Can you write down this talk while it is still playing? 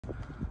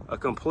a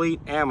complete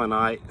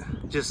ammonite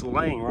just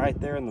laying right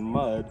there in the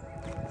mud.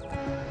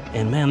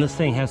 And man, this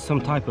thing has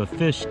some type of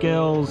fish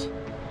scales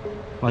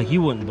like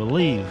you wouldn't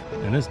believe.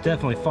 And it's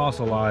definitely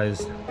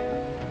fossilized.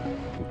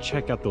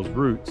 Check out those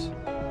roots.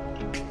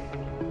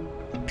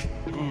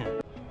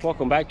 Man.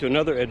 Welcome back to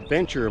another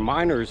adventure,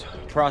 miners,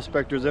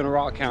 prospectors, and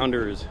rock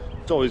hounders.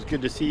 It's always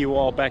good to see you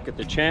all back at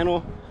the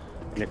channel.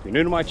 And if you're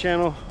new to my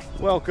channel,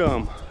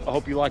 welcome. I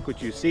hope you like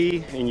what you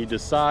see and you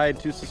decide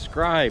to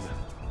subscribe.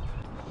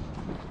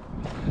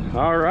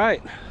 All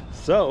right,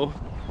 so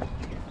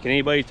can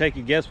anybody take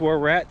a guess where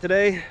we're at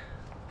today?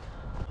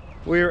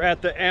 We're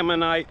at the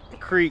Ammonite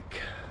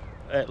Creek.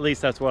 At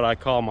least that's what I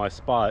call my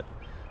spot.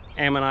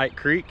 Ammonite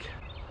Creek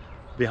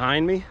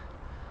behind me.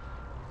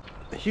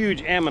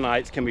 Huge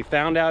ammonites can be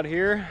found out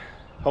here.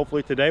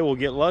 Hopefully today we'll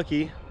get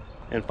lucky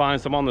and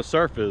find some on the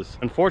surface.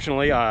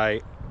 Unfortunately,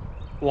 I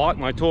locked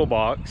my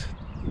toolbox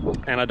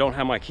and I don't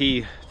have my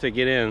key to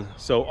get in.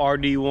 So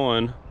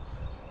RD1,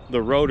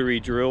 the rotary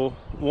drill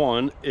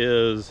one,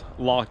 is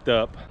locked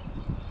up.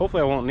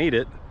 Hopefully I won't need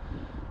it.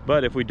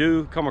 But if we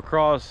do come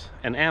across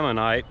an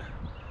ammonite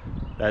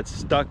that's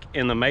stuck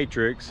in the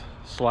matrix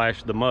 /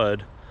 the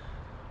mud,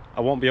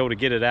 I won't be able to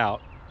get it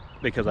out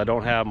because I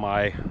don't have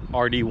my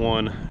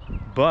RD1.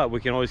 But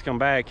we can always come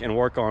back and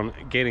work on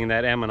getting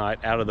that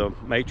ammonite out of the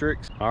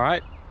matrix. All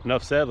right,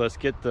 enough said. Let's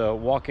get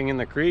walking in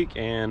the creek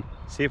and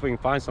see if we can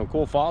find some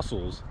cool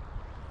fossils.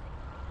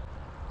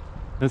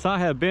 Since I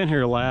have been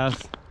here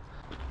last,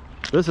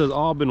 this has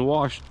all been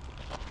washed.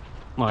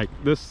 Like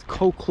this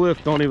whole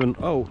cliff don't even,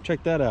 oh,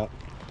 check that out.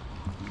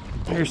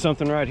 Here's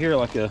something right here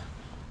like a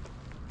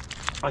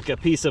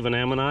piece of an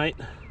ammonite.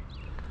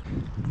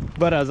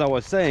 But as I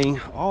was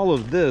saying, all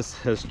of this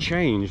has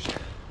changed.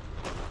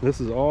 This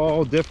is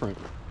all different.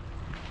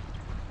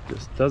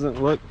 This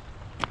doesn't look,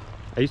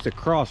 I used to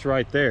cross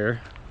right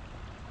there.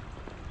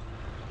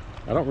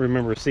 I don't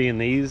remember seeing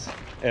these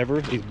ever,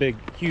 these big,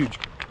 huge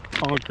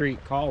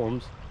concrete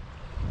columns.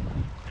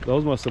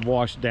 Those must have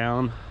washed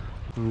down.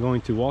 I'm going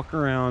to walk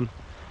around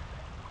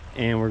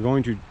and we're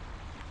going to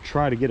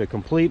try to get a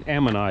complete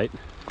ammonite.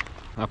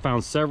 I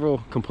found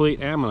several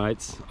complete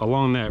ammonites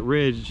along that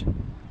ridge.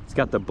 It's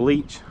got the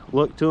bleach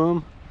look to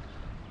them.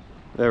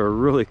 They were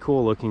really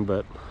cool looking,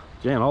 but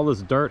man, all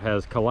this dirt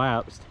has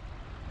collapsed.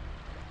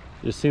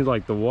 It just seems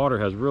like the water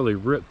has really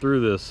ripped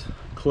through this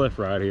cliff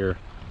right here.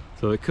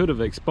 So it could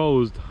have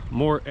exposed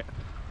more.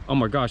 Oh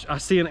my gosh, I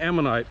see an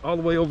ammonite all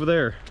the way over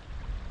there.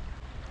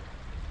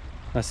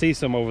 I see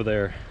some over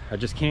there. I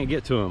just can't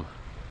get to them.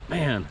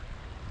 Man.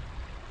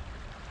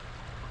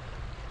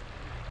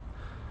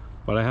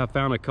 But I have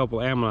found a couple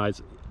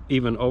ammonites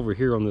even over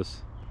here on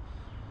this.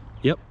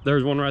 Yep,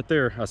 there's one right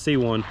there. I see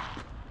one.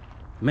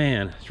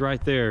 Man, it's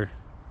right there.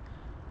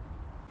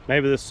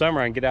 Maybe this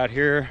summer I can get out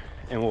here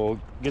and we'll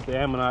get the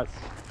ammonites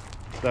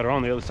that are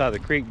on the other side of the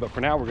creek. But for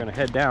now, we're gonna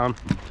head down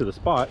to the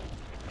spot,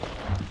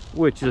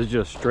 which is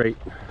just straight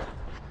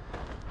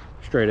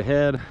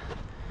ahead.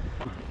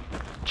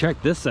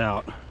 Check this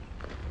out.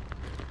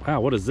 Wow,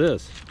 what is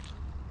this?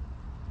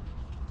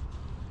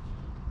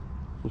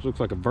 This looks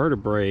like a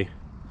vertebrae.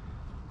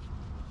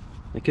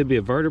 It could be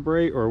a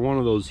vertebrae or one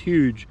of those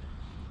huge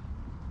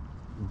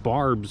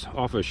barbs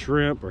off a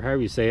shrimp, or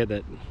however you say it.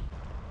 That,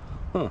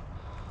 huh?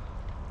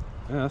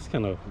 Yeah, that's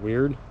kind of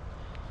weird.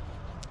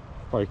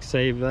 Probably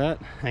save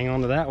that. Hang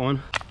on to that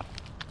one.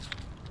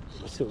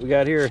 Let's see what we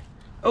got here.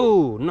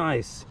 Oh,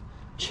 nice.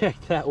 Check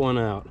that one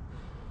out.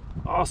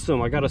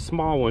 Awesome. I got a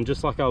small one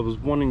just like I was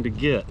wanting to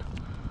get.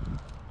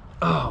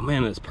 Oh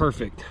man, it's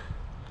perfect.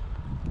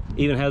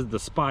 Even has the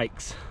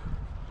spikes.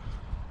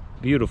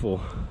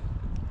 Beautiful.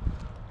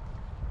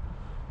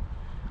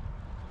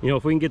 You know,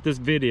 if we can get this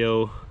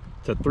video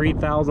to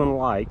 3,000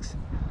 likes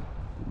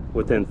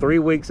within 3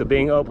 weeks of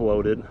being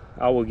uploaded,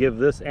 I will give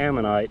this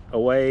ammonite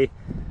away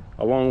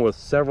along with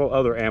several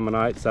other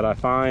ammonites that I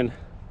find.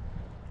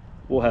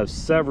 We'll have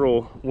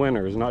several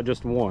winners, not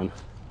just one.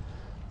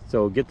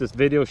 So get this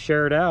video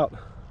shared out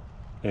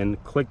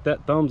and click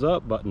that thumbs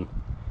up button.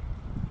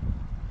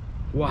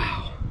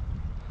 Wow,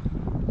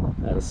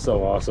 that is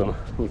so awesome.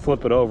 You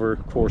flip it over,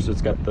 of course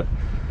it's got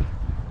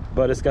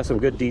but it's got some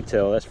good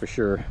detail, that's for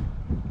sure.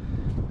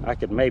 I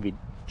could maybe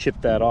chip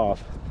that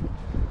off.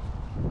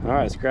 All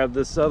right, let's grab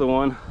this other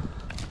one,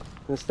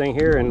 this thing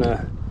here,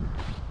 and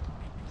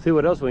see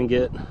what else we can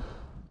get.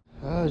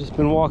 I've just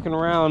been walking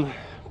around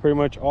pretty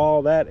much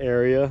all that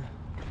area,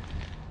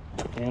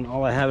 and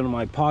all I have in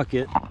my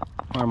pocket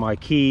are my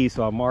keys.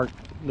 So I marked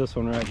this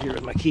one right here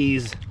with my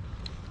keys.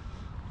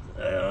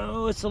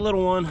 Oh, it's a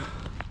little one. A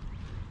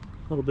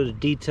little bit of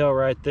detail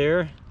right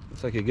there.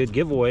 Looks like a good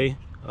giveaway.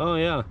 Oh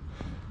yeah.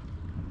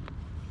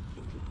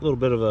 A little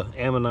bit of an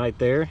ammonite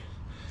there.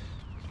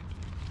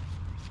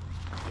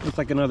 Looks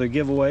like another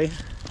giveaway.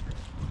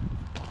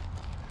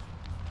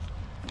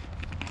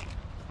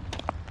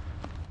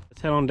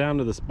 Let's head on down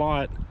to the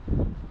spot.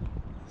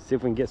 See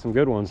if we can get some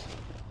good ones.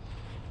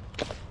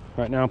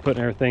 Right now I'm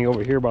putting everything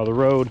over here by the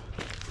road.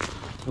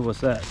 Oh,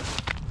 what's that?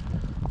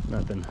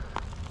 Nothing.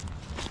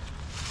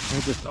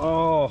 There's just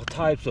all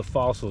types of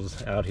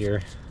fossils out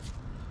here.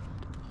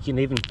 You can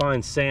even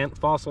find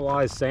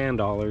fossilized sand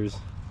dollars.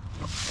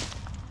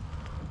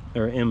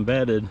 They're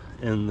embedded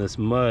in this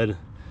mud.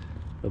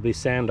 There'll be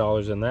sand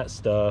dollars in that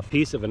stuff.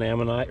 Piece of an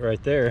ammonite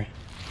right there.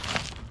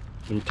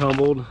 Been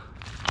tumbled.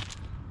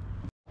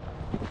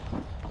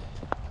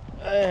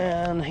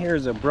 And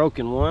here's a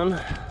broken one.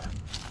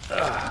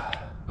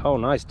 Oh,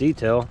 nice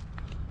detail.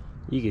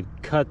 You could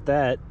cut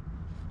that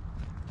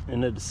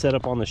and it'd set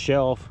up on the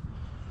shelf.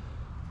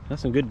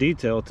 That's some good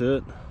detail to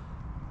it.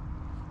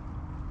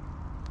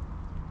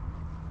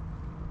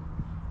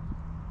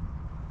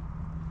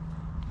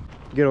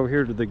 Get over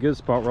here to the good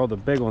spot where all the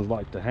big ones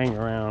like to hang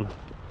around.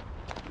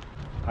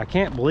 I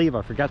can't believe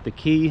I forgot the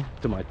key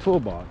to my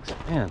toolbox.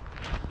 Man,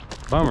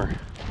 bummer.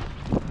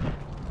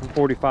 I'm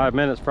 45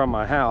 minutes from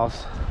my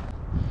house.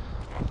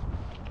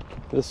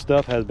 This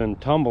stuff has been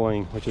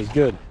tumbling, which is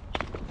good.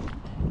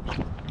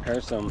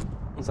 There's some,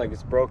 looks like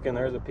it's broken.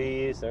 There's a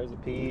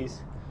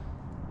piece,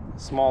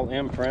 small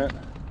imprint.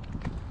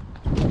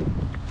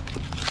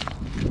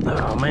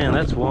 Oh man,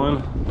 that's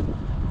one.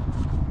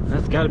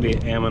 That's got to be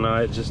an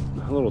ammonite, just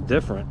a little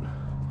different.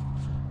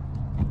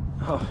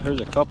 Oh, there's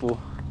a couple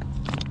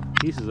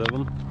pieces of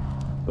them,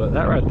 but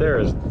that right there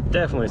is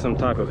definitely some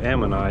type of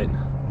ammonite.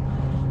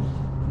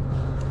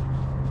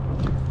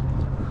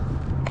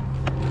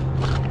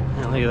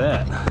 And look at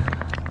that.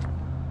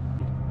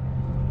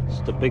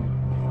 Just a big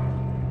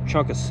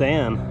chunk of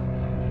sand.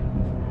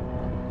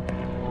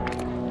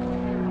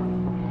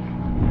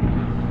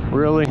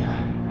 Really?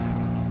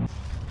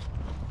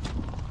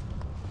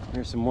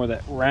 Here's some more of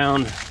that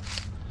round,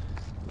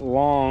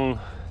 long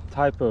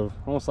type of,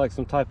 almost like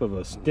some type of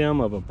a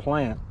stem of a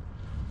plant.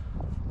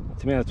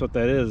 To me, that's what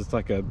that is. It's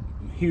like a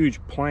huge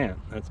plant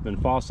that's been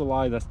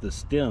fossilized. That's the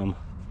stem.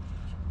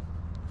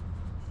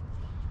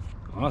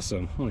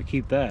 Awesome. I want to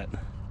keep that.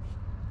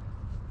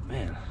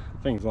 Man,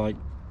 that thing's like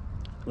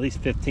at least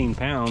 15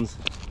 pounds,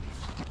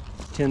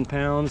 10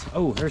 pounds.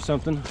 Oh, there's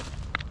something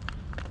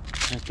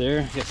right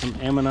there. Got some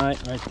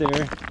ammonite right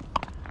there.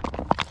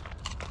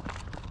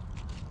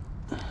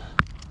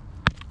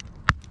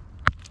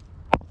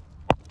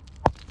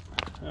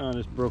 Oh, I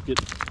just broke it.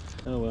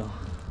 Oh well.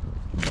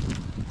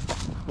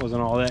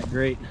 Wasn't all that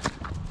great.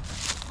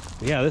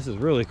 But yeah, this is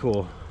really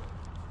cool.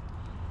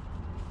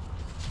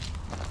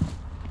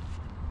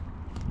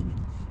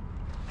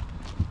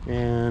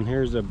 And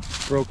here's a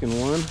broken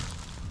one.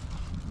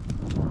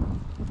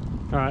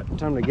 All right,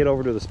 time to get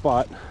over to the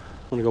spot. I'm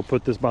gonna go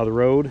put this by the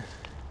road.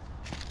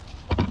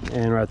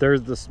 And right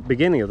there's the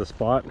beginning of the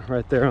spot,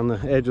 right there on the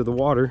edge of the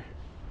water.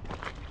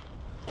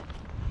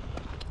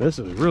 This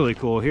is really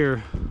cool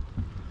here.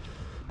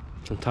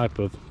 Some type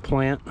of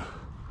plant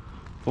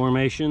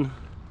formation.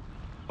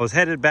 I was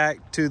headed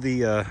back to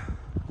the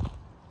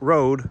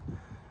road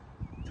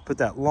to put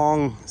that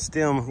long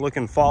stem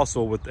looking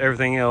fossil with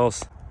everything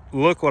else.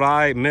 Look what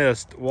I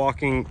missed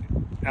walking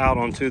out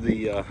onto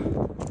the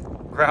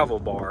gravel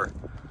bar.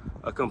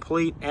 A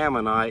complete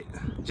ammonite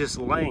just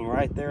laying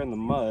right there in the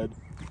mud.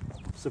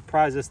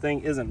 Surprised this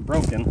thing isn't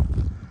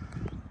broken.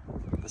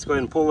 Let's go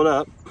ahead and pull it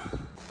up.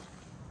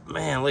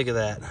 Man, look at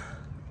that.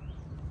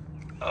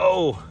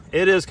 Oh,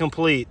 it is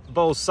complete,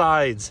 both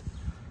sides.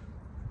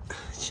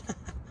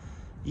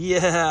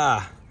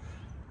 Yeah.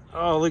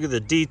 Oh, look at the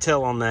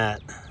detail on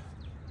that.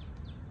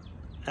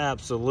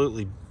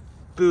 Absolutely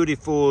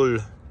beautiful.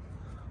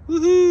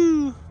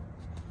 Woohoo!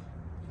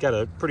 Got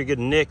a pretty good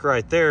nick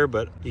right there,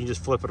 but you can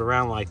just flip it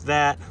around like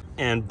that,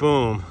 and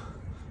boom,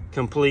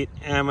 complete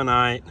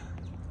ammonite.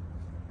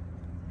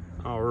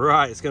 All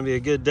right, it's gonna be a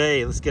good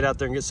day. Let's get out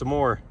there and get some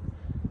more.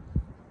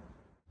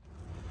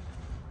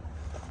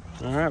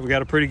 All right, we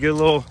got a pretty good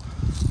little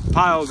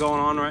pile going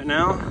on right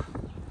now.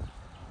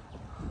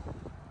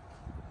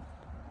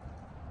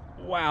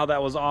 Wow,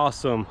 that was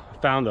awesome.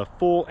 Found a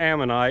full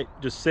ammonite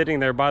just sitting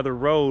there by the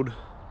road,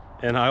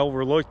 and I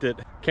overlooked it.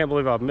 Can't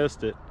believe I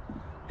missed it.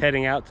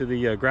 Heading out to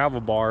the gravel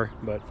bar,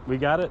 but we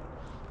got it.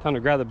 Time to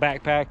grab the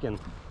backpack and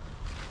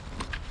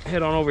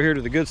head on over here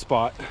to the good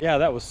spot. Yeah,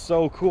 that was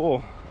so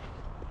cool.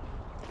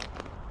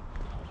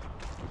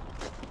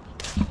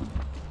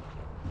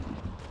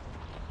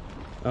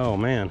 Oh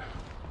man,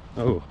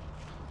 oh,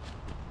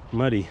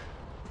 muddy.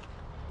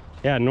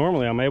 Yeah,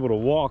 normally I'm able to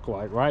walk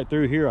like right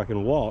through here. I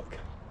can walk,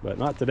 but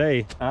not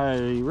today. I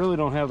really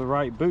don't have the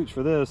right boots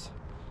for this.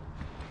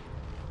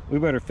 We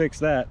better fix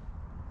that.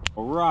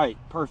 All right,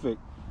 perfect.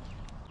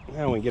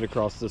 Now we can get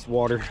across this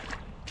water.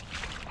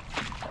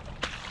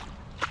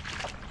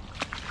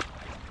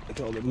 Look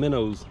at all the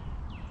minnows.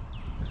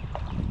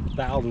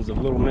 Thousands of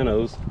little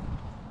minnows.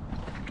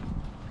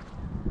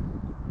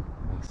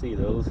 See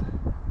those?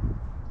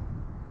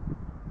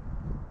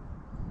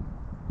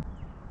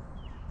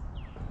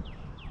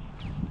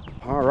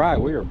 All right,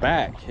 we are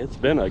back. It's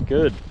been a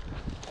good,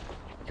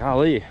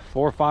 golly,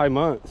 4 or 5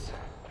 months.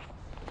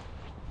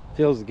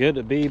 Feels good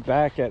to be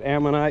back at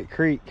Ammonite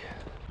Creek.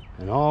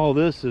 And all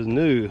this is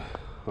new.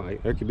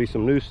 Like, there could be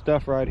some new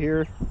stuff right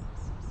here.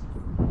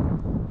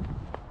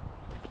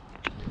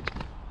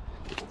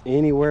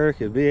 Anywhere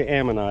could be an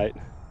ammonite.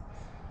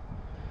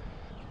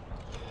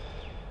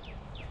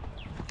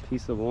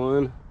 piece of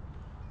one.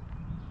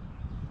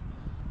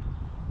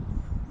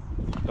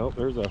 Oh,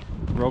 there's a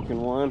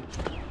broken one.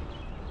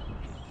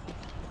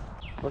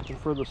 Looking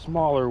for the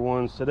smaller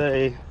ones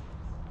today.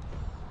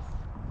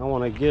 I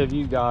want to give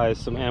you guys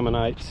some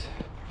ammonites.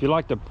 If you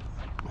like to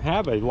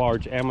have a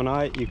large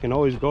ammonite, you can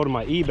always go to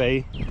my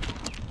eBay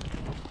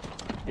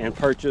and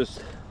purchase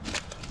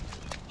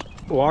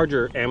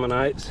larger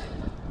ammonites.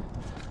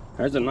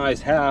 There's a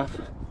nice half.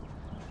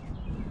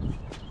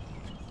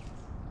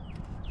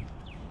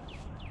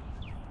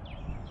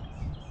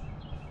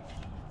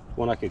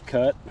 One I could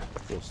cut.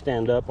 It'll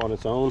stand up on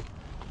its own.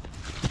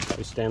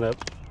 Probably stand up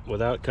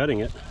without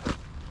cutting it.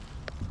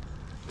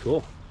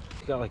 Cool.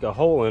 It's got like a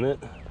hole in it.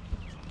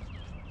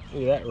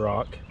 Look at that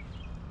rock.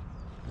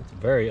 It's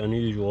very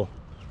unusual.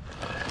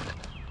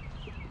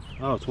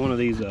 Oh, it's one of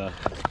these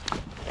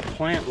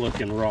plant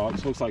looking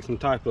rocks. Looks like some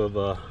type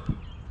of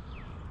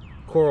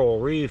coral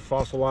reef,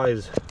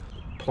 fossilized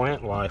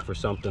plant life or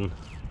something.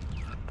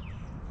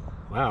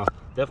 Wow,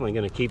 definitely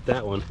gonna keep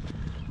that one.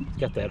 It's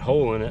got that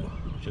hole in it,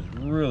 which is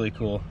really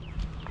cool.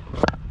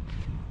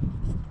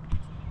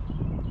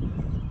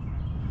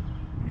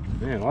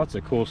 Man, lots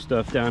of cool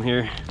stuff down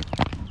here.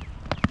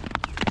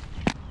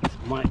 This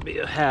might be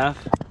a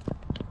half.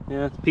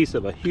 Yeah, it's a piece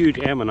of a huge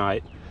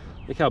ammonite.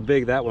 Look how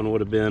big that one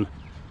would have been.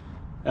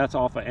 That's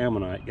off of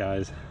ammonite,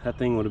 guys. That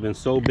thing would have been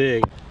so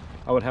big,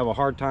 I would have a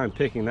hard time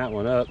picking that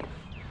one up.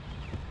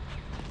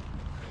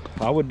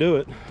 I would do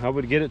it. I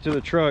would get it to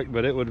the truck,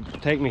 but it would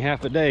take me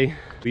half a day.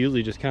 We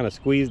usually just kind of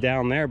squeeze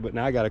down there, but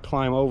now I got to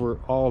climb over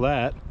all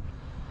that.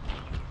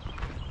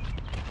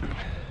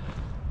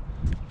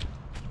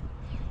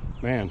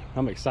 Man,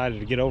 I'm excited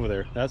to get over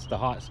there. That's the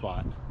hot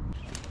spot.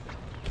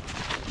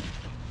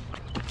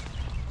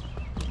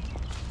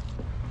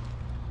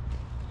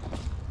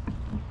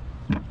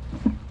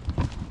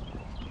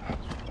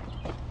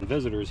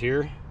 Visitors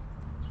here.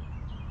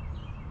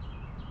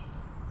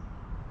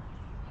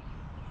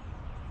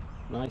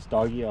 Nice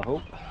doggy, I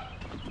hope.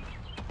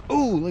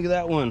 Oh, look at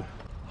that one.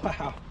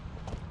 Wow.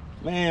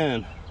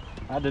 Man,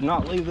 I did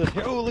not leave this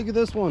here. Oh, look at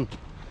this one.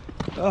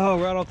 Oh,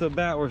 right off the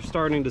bat, we're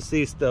starting to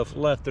see stuff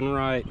left and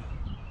right.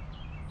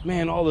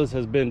 Man, all this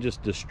has been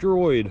just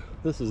destroyed.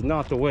 This is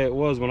not the way it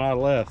was when I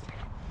left.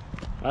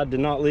 I did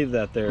not leave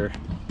that there.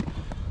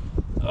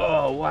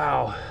 Oh,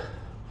 wow.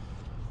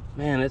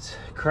 Man, it's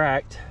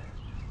cracked.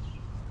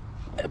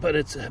 But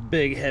it's a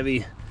big,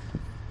 heavy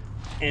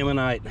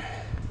ammonite.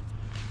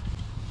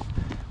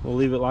 We'll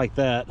leave it like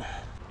that.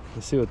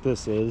 Let's see what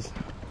this is.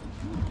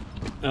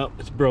 Oh,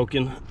 it's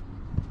broken.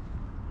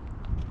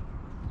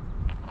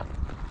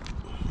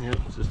 Yep,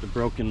 it's just a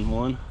broken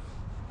one.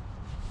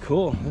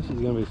 Cool, this is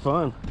gonna be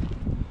fun.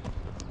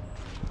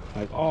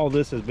 Like all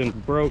this has been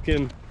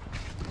broken,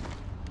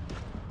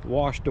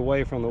 washed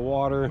away from the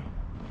water,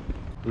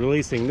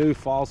 releasing new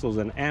fossils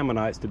and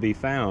ammonites to be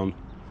found.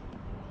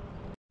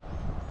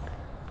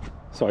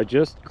 So I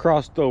just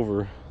crossed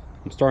over.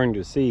 I'm starting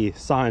to see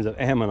signs of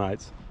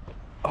ammonites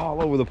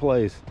all over the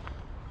place.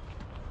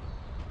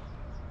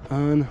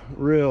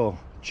 Unreal.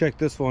 Check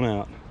this one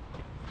out.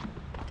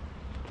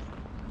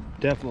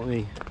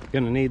 Definitely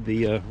gonna need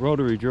the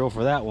rotary drill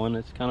for that one.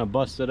 It's kind of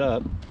busted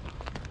up,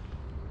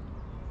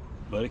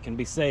 but it can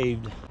be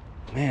saved.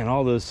 Man,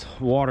 all this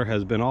water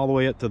has been all the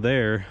way up to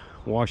there,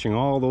 washing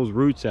all those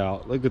roots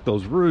out. Look at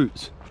those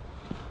roots.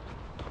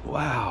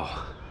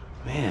 Wow,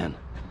 man.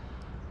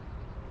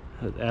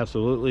 That's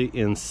absolutely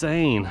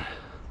insane.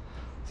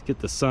 Let's get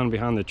the sun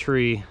behind the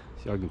tree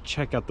so I can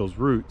check out those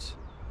roots.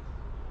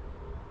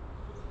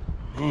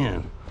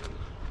 Man,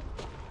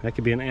 that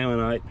could be an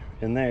ammonite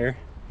in there.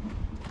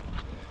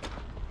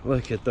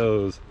 Look at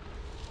those.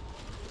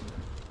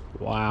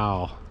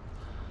 Wow.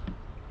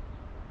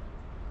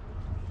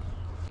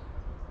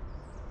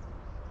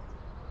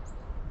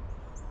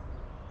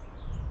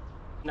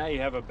 Now you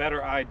have a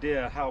better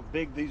idea how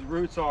big these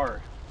roots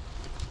are.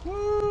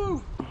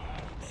 Woo!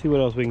 See what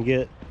else we can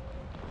get.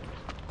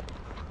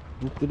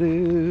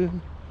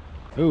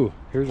 Oh,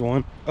 here's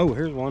one. Oh,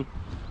 here's one.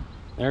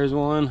 There's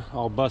one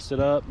all busted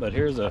up, but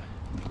here's a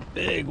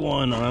big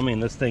one. I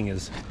mean, this thing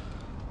is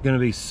gonna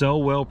be so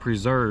well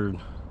preserved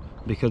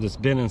because it's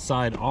been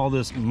inside all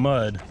this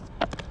mud.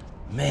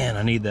 Man,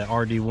 I need that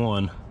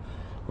RD1.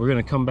 We're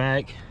gonna come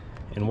back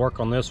and work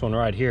on this one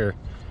right here.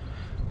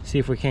 See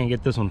if we can't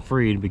get this one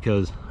freed,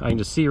 because I can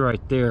just see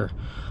right there.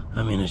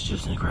 I mean, it's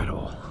just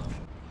incredible.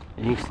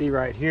 And you see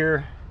right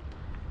here,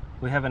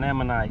 we have an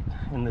ammonite,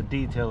 and the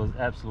detail is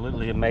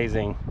absolutely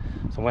amazing.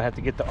 So I'm gonna have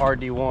to get the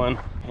RD1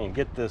 and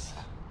get this.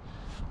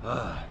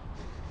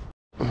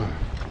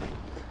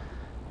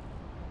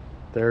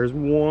 There's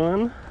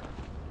one,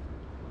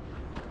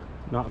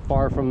 not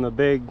far from the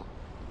big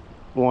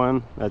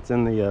one that's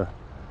in the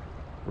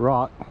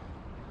rock,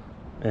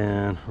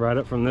 and right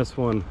up from this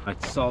one, I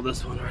saw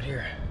this one right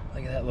here.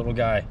 Look at that little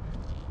guy.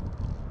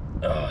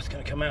 Oh, it's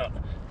gonna come out.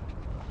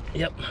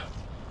 Yep.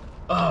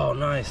 Oh,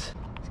 nice.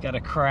 It's got a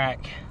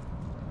crack,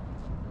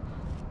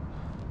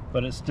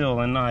 but it's still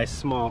a nice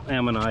small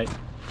ammonite.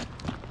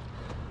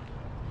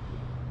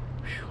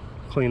 Whew.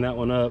 Clean that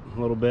one up a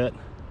little bit.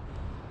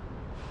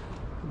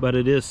 but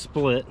it is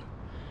split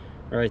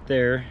right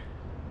there.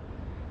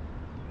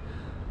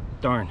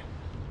 Darn.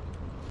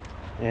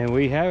 And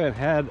we haven't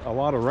had a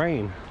lot of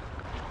rain.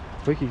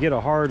 If we could get a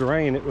hard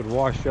rain, it would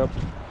wash up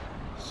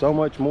so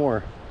much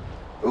more.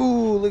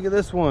 Ooh, look at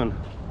this one.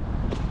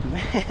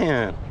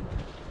 Man,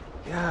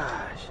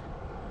 gosh.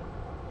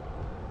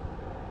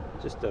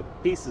 Just the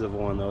pieces of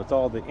one though. It's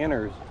all the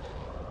inners.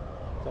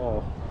 It's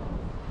all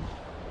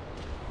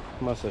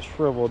must have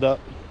shriveled up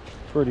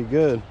pretty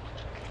good.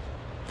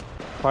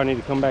 Probably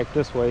need to come back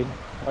this way.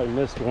 I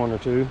missed one or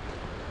two.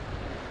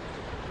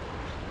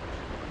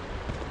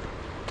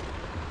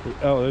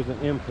 Oh, there's an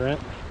imprint.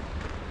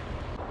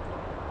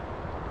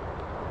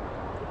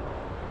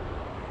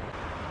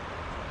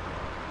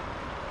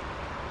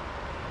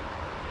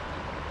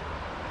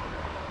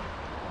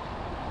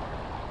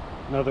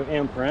 Another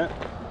imprint.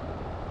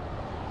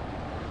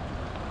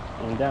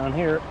 And down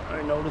here,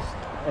 I noticed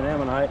an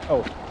ammonite.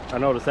 Oh, I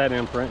noticed that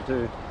imprint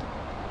too.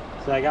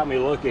 So that got me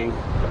looking,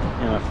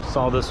 and I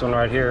saw this one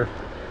right here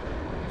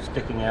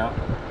sticking out.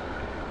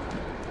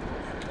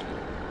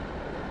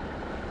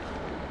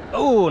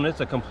 Oh, and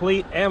it's a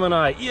complete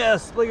ammonite.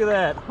 Yes, look at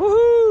that.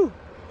 Woohoo!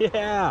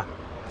 Yeah,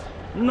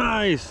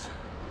 nice.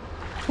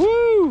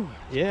 Woo!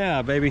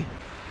 Yeah, baby.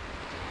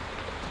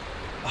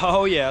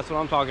 Oh yeah, that's what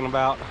I'm talking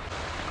about.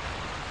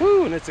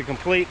 Woo! And it's a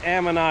complete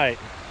ammonite.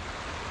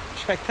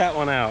 Check that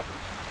one out.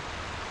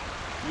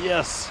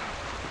 Yes.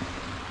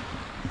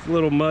 It's a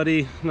little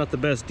muddy, not the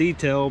best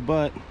detail,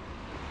 but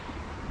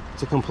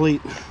it's a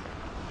complete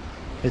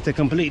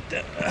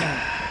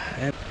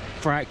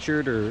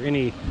fractured or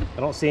any, I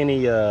don't see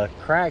any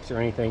cracks or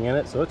anything in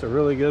it, so it's a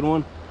really good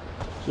one.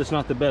 Just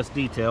not the best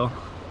detail.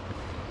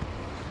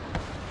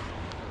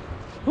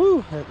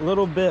 Whew, that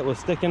little bit was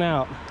sticking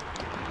out.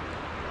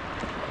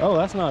 Oh,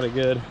 that's not a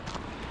good.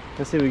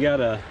 Let's see, we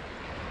got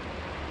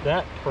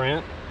that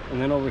print,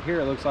 and then over here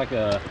it looks like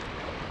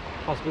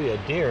possibly a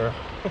deer.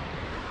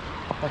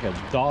 Like a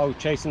dog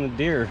chasing the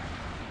deer.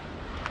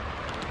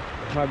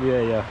 Might be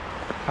a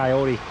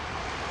coyote.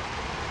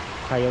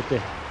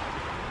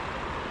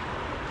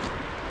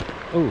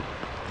 Ooh,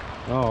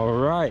 all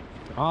right,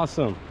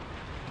 awesome.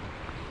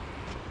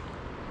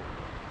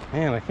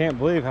 Man, I can't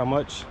believe how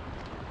much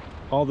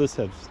all this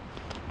has.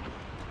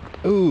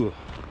 Ooh,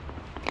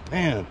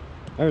 man,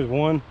 there's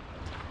one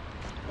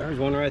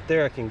right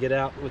there. I can get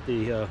out with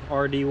the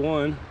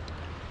RD1.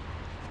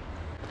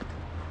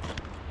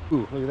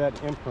 Ooh, look at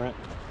that imprint.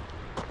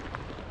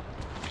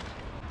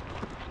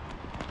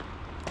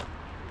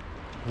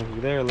 Look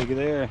at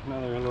there,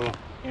 another little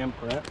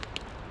imprint.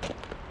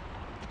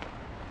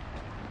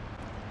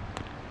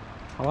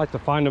 I like to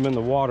find them in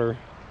the water.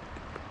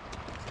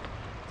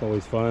 It's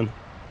always fun.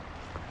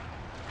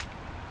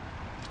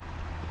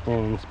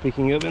 And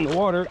speaking of in the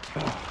water,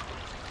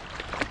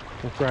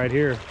 look right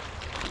here.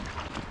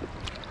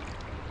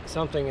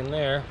 Something in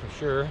there for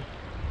sure.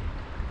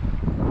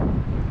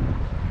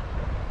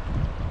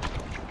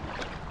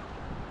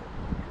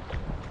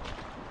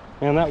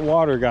 And that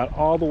water got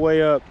all the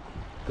way up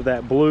to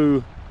that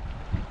blue.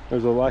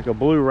 There's like a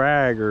blue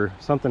rag or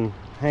something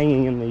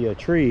hanging in the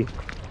tree.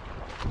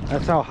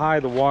 That's how high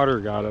the water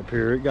got up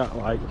here. It got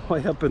like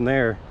way up in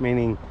there,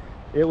 meaning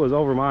it was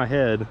over my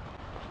head.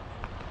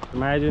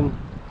 Imagine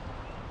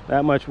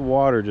that much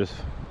water, just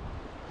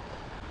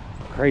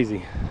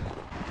crazy.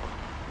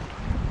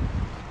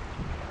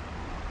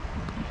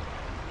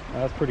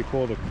 That's pretty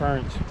cool, the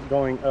current's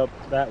going up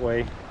that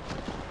way,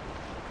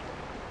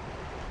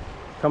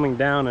 coming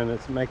down, and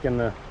it's making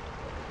the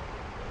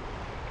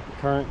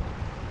current.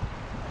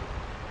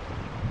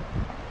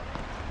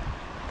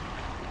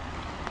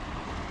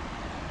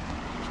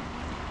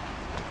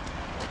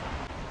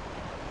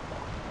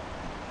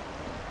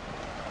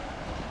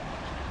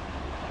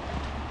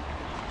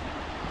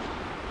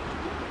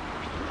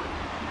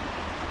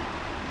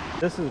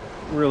 This is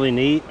really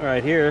neat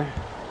right here.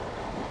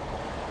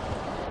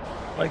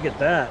 Look at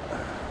that.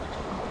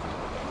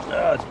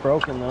 Oh, it's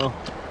broken though.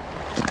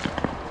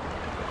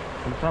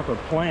 Some type of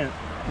plant.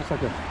 Looks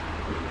like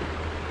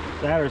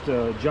that is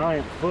a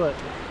giant foot.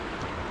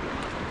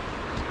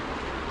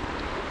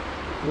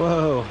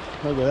 Whoa,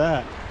 look at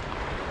that.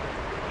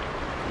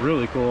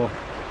 Really cool.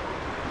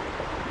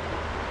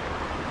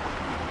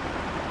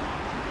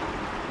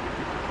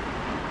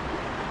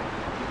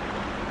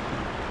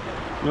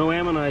 No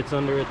ammonites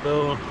under it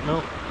though.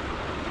 Nope.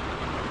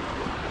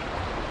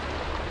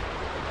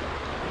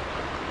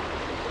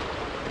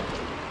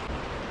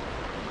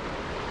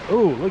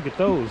 Oh, look at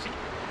those.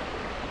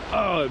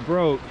 Oh, it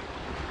broke.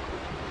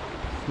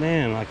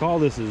 Man, like all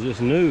this is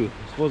just new.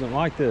 This wasn't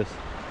like this.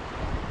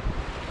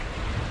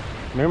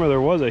 Remember,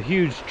 there was a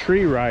huge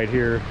tree right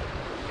here.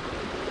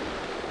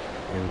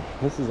 And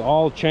this is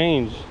all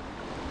changed.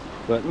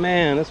 But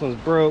man, this one's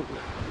broke.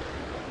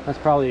 That's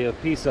probably a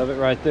piece of it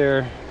right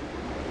there.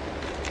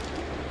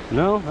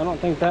 No, I don't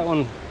think that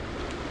one,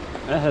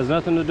 that has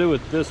nothing to do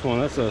with this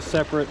one. That's a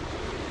separate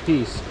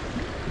piece.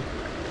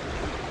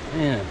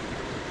 Man.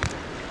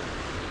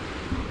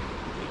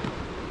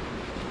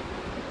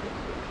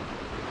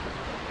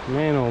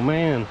 Man, oh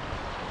man.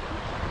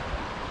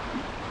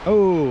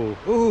 Oh,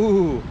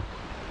 ooh,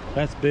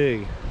 that's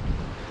big.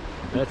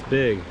 That's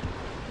big.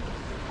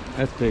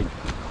 That's big.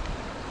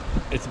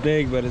 It's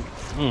big, but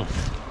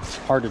it's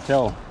hard to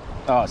tell.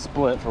 Oh,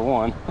 split for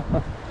one.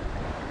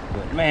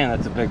 But man,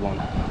 that's a big one.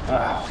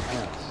 Oh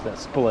man, that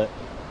split.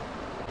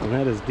 And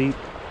that is deep.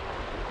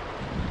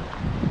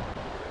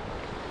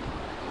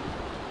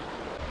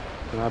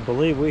 And I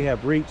believe we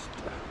have reached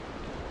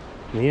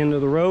the end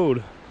of the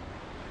road,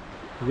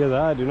 because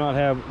I do not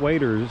have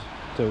waders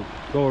to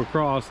go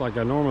across like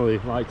I normally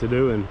like to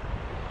do and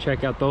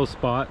check out those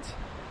spots.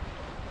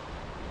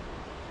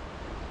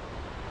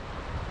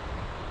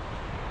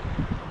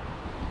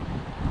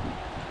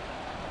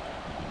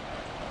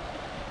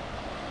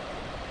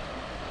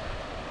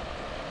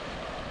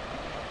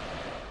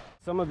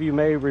 Some of you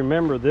may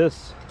remember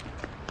this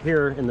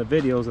here in the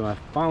videos, and I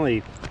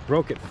finally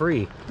broke it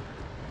free.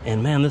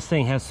 And man, this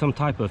thing has some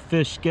type of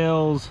fish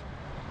scales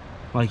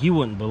like you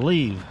wouldn't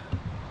believe.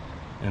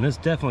 And it's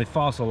definitely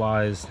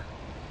fossilized.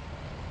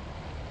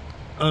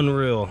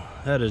 Unreal.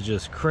 That is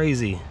just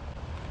crazy.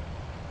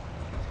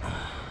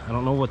 I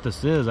don't know what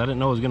this is. I didn't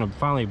know it was gonna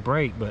finally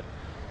break, but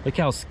look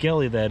how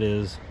scaly that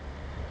is.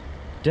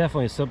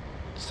 Definitely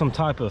some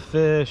type of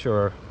fish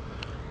or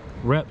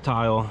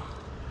reptile.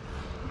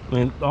 I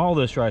mean, all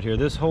this right here,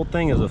 this whole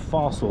thing is a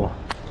fossil.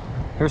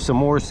 Here's some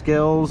more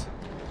scales.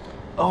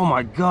 Oh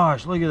my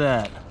gosh, look at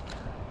that.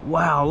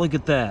 Wow, look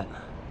at that.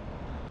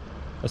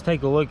 Let's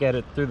take a look at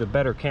it through the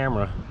better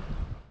camera.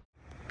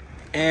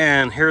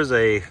 And here's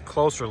a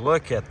closer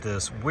look at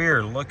this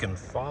weird looking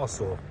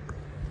fossil.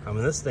 I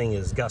mean, this thing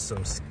has got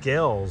some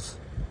scales.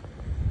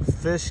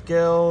 Fish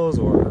scales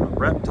or a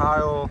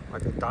reptile,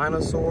 like a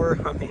dinosaur.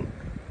 I mean,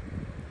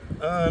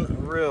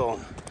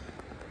 unreal.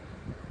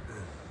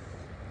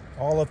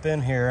 All up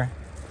in here.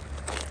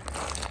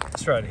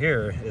 This right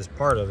here is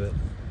part of it.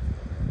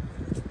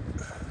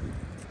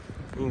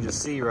 You can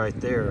just see right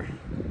there.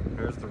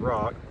 There's the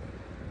rock.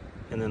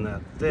 And then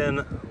that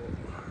thin,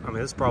 I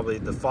mean, it's probably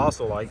the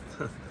fossil, like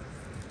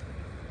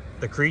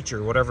the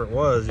creature, whatever it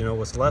was, you know,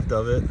 what's left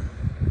of it.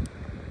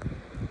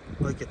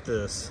 Look at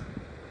this.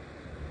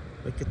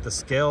 Look at the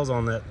scales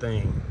on that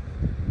thing.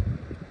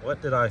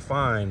 What did I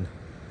find?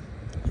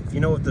 If you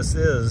know what this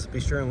is, be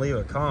sure and leave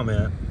a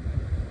comment.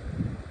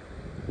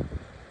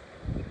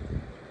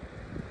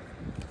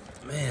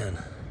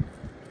 Man.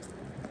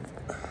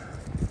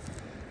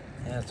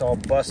 Yeah, it's all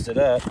busted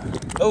up.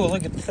 Oh,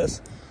 look at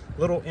this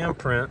little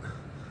imprint.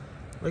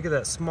 Look at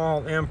that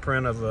small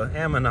imprint of an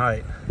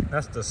ammonite.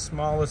 That's the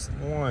smallest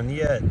one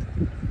yet.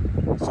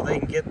 So they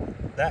can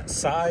get that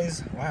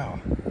size. Wow.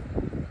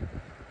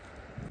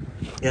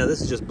 Yeah,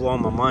 this is just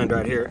blowing my mind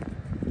right here.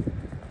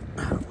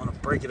 I don't want to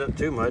break it up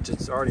too much.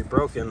 It's already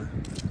broken.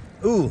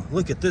 Ooh,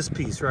 look at this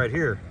piece right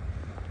here.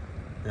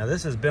 Now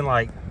this has been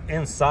like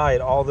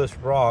inside all this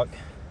rock.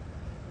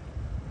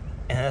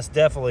 And that's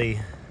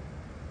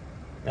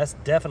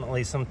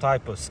definitely some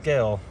type of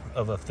scale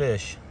of a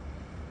fish.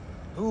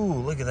 Ooh,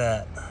 look at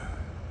that.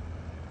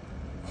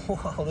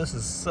 Whoa, this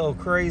is so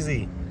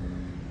crazy.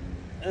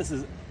 This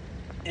is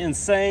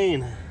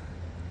insane.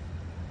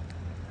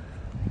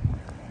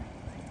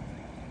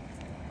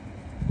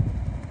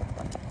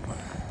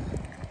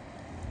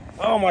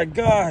 Oh my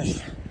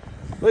gosh.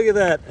 Look at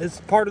that. It's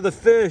part of the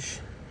fish.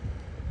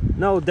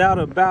 No doubt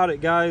about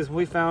it, guys.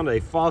 We found a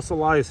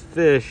fossilized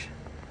fish.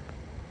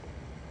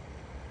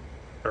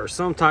 Or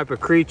some type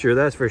of creature,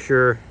 that's for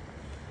sure.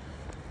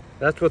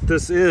 That's what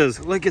this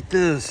is. Look at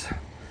this.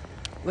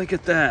 Look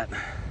at that.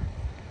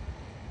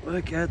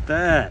 Look at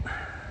that.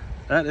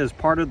 That is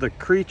part of the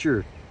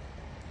creature.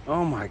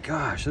 Oh my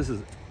gosh, this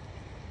is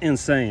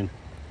insane.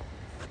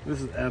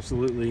 This is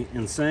absolutely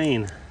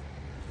insane.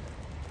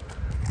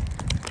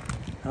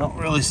 I don't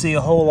really see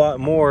a whole lot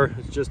more.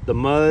 It's just the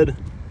mud.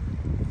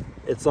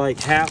 It's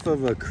like half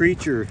of a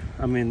creature.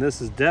 I mean,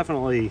 this is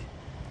definitely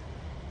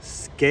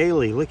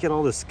scaly. Look at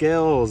all the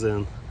scales,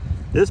 and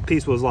this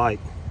piece was like,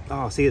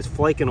 oh, see, it's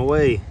flaking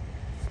away.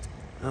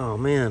 Oh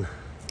man.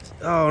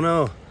 Oh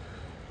no.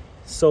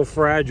 So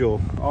fragile.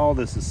 All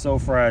this is so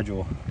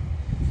fragile.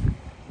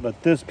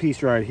 But this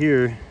piece right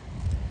here,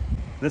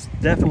 this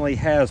definitely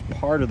has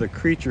part of the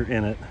creature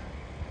in it.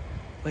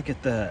 Look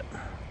at that.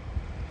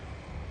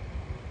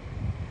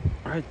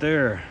 Right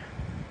there.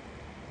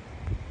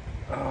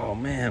 Oh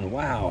man,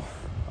 wow.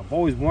 I've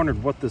always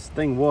wondered what this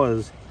thing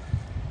was.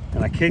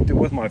 And I kicked it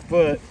with my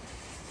foot,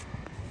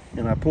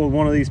 and I pulled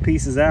one of these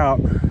pieces out.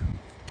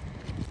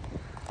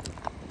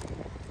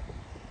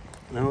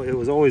 No, it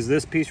was always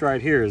this piece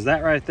right here. Is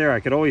that right there? I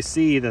could always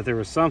see that there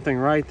was something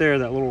right there,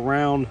 that little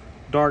round,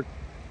 dark,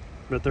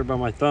 right there by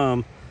my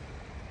thumb,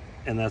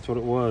 and that's what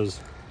it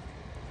was.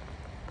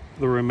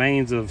 The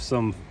remains of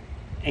some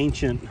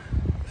ancient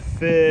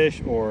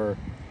fish or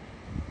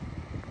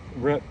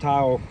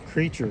reptile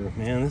creature.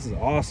 Man, this is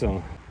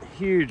awesome.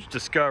 Huge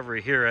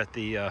discovery here at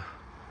the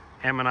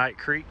Ammonite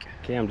Creek.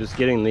 Okay, I'm just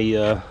getting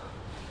the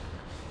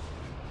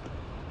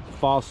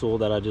fossil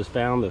that I just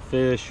found, the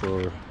fish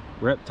or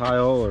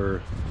reptile,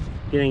 or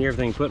getting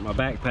everything put in my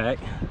backpack.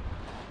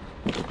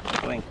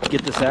 I can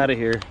get this out of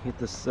here, get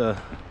this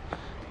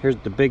Here's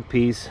the big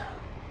piece.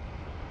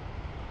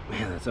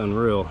 Man, that's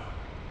unreal.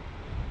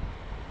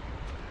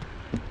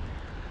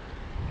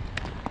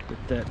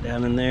 Put that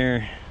down in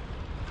there.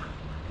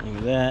 Look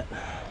at that.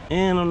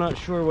 And I'm not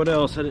sure what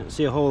else. I didn't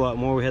see a whole lot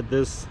more. We had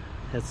this,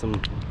 had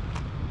some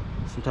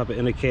type of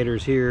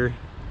indicators here.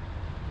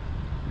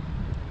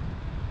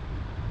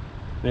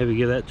 Maybe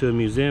give that to a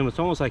museum. It's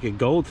almost like a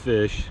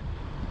goldfish.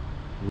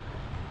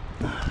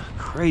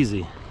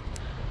 Crazy.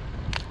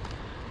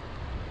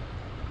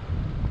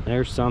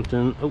 There's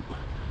something. Oh,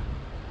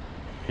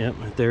 yep,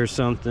 there's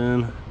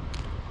something.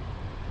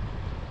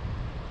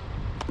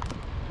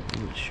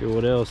 I'm not sure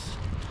what else.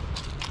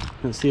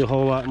 Didn't see a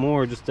whole lot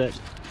more. Just that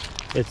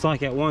it's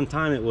like at one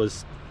time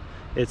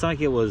it's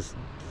like it was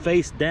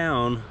face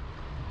down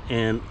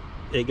and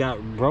it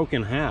got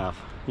broken in half,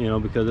 you know,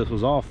 because this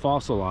was all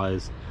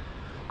fossilized.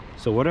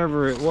 So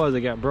whatever it was,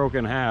 it got broken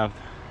in half,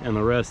 and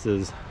the rest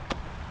is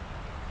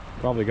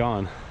probably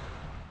gone.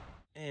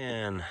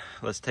 And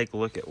let's take a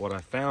look at what I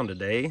found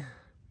today,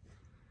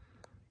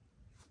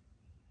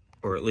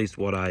 or at least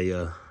what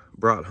I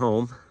brought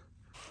home.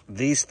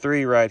 These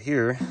three right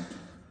here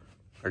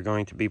are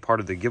going to be part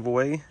of the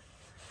giveaway.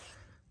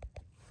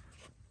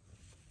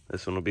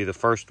 This one will be the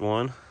first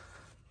one.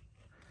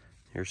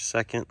 Here's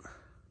second,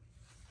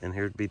 and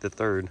here'd be the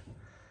third.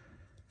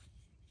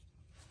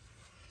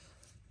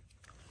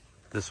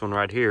 This one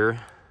right here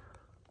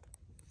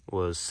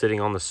was sitting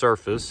on the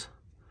surface.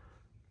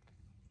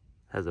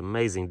 Has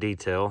amazing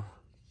detail.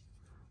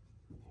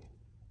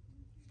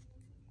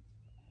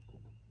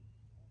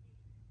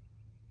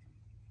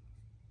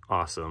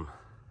 Awesome.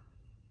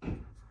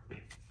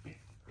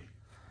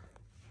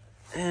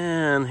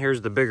 And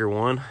here's the bigger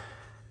one.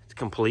 It's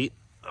complete.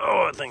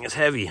 Oh, that thing is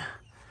heavy.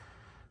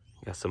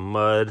 Got some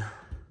mud.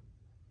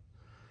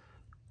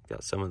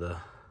 Got some of the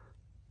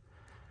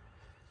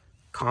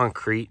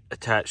concrete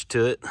attached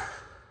to it. It's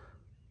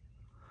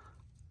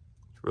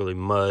really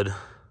mud,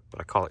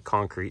 but I call it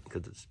concrete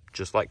because it's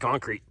just like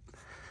concrete.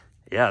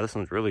 Yeah, this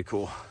one's really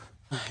cool.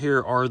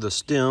 Here are the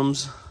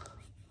stems.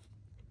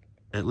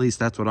 At least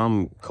that's what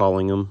I'm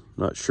calling them.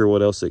 Not sure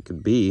what else it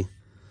could be.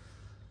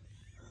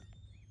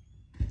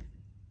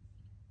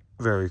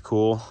 Very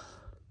cool.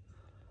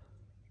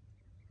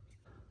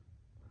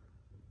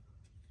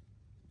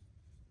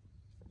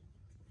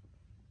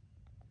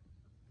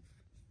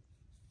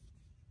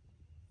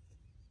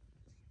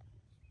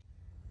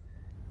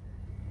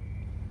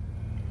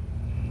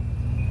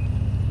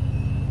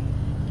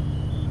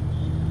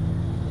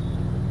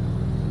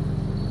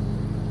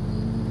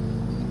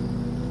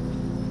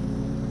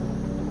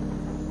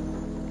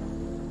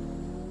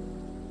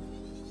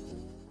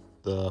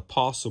 The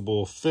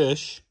possible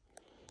fish.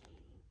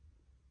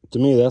 To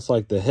me, that's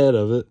like the head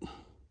of it.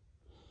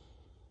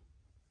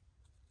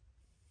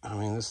 I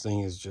mean, this thing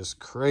is just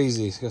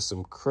crazy. It's got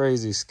some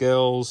crazy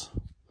scales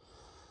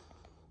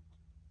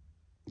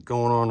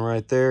going on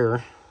right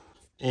there.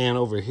 And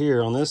over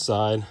here on this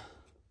side,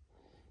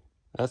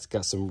 that's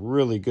got some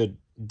really good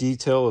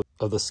detail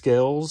of the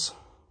scales.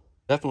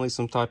 Definitely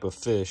some type of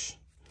fish.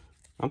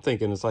 I'm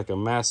thinking it's like a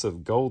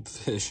massive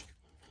goldfish.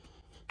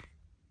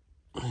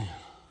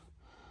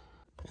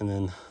 And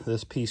then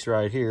this piece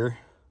right here,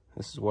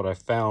 this is what I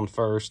found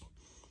first.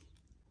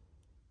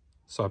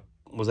 So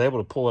I was able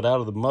to pull it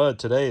out of the mud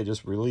today. It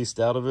just released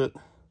out of it.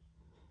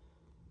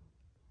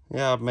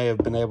 Yeah, I may have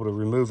been able to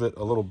remove it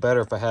a little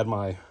better if I had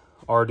my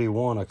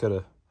RD1. I could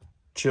have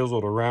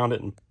chiseled around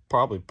it and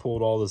probably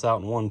pulled all this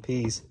out in one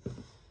piece.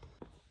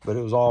 But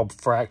it was all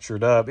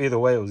fractured up. Either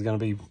way, it was going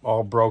to be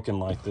all broken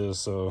like this,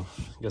 so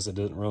I guess it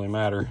didn't really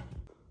matter.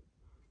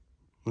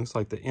 Looks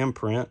like the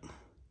imprint.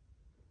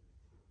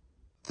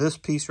 This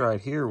piece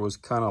right here was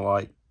kind of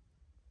like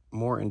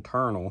more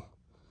internal.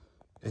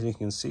 And you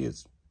can see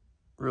it's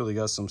really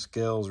got some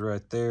scales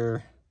right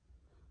there.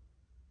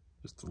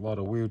 Just a lot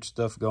of weird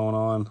stuff going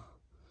on.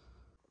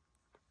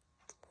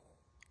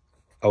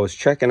 I was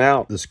checking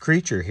out this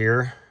creature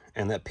here,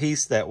 and that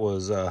piece that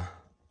was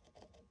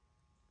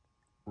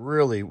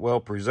really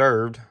well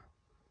preserved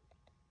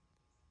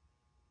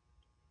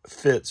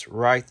fits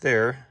right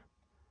there.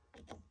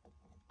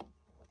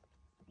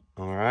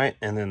 All right,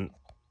 and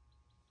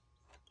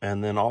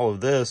then all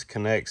of this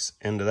connects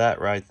into that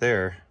right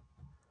there.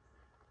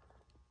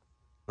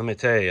 Let me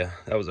tell you,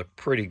 that was a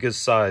pretty good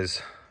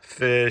size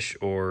fish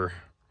or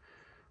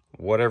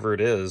whatever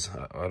it is.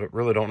 I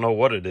really don't know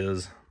what it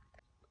is.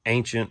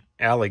 Ancient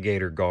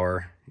alligator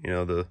gar. You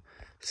know, the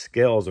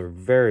scales are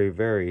very,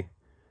 very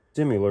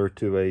similar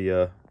to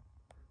a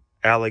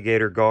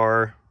alligator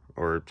gar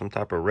or some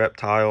type of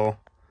reptile.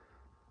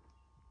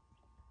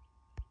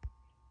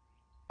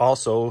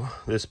 Also,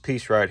 this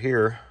piece right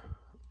here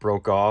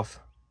broke off.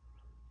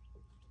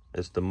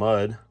 It's the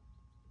mud.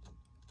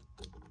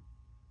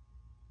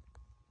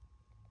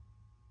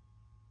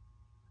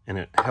 And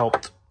it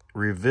helped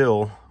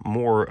reveal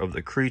more of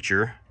the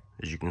creature,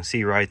 as you can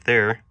see right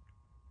there,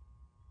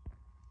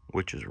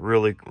 which is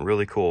really,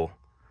 really cool.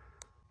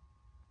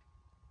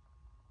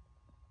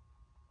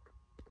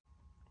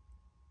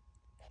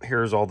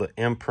 Here's all the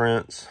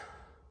imprints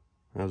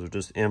Those are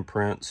just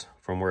imprints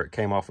from where it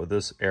came off of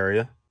this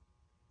area.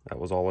 That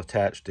was all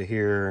attached to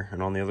here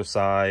and on the other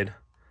side.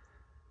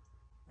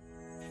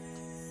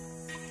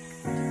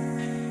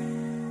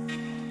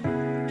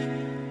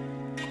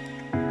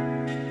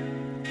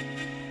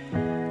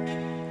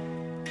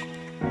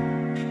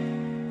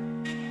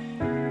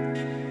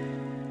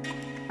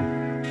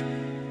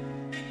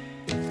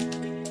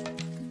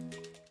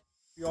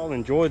 If y'all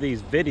enjoy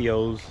these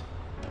videos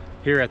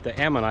here at the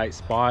Ammonite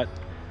spot,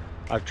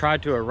 I've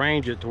tried to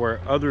arrange it to where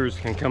others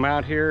can come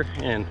out here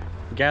and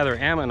gather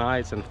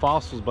ammonites and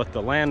fossils, but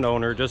the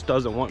landowner just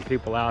doesn't want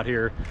people out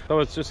here. So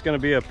it's just going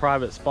to be a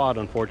private spot,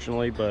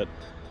 unfortunately, but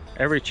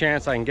every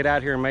chance I can get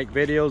out here and make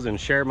videos and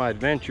share my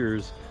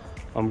adventures,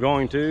 I'm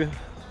going to.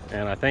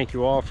 And I thank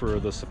you all for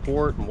the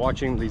support and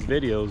watching these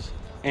videos.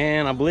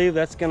 And I believe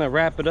that's going to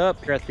wrap it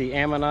up here at the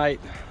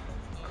Ammonite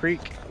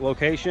Creek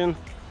location,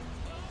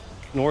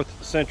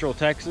 north central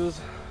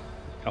Texas.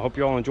 I hope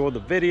you all enjoyed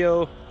the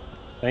video.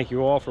 Thank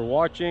you all for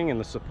watching and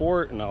the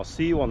support, and I'll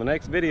see you on the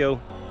next video.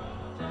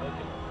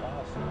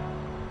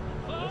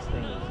 This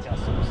thing has got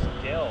some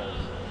scales.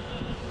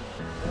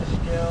 Fish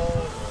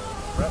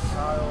scales,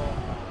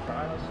 reptile.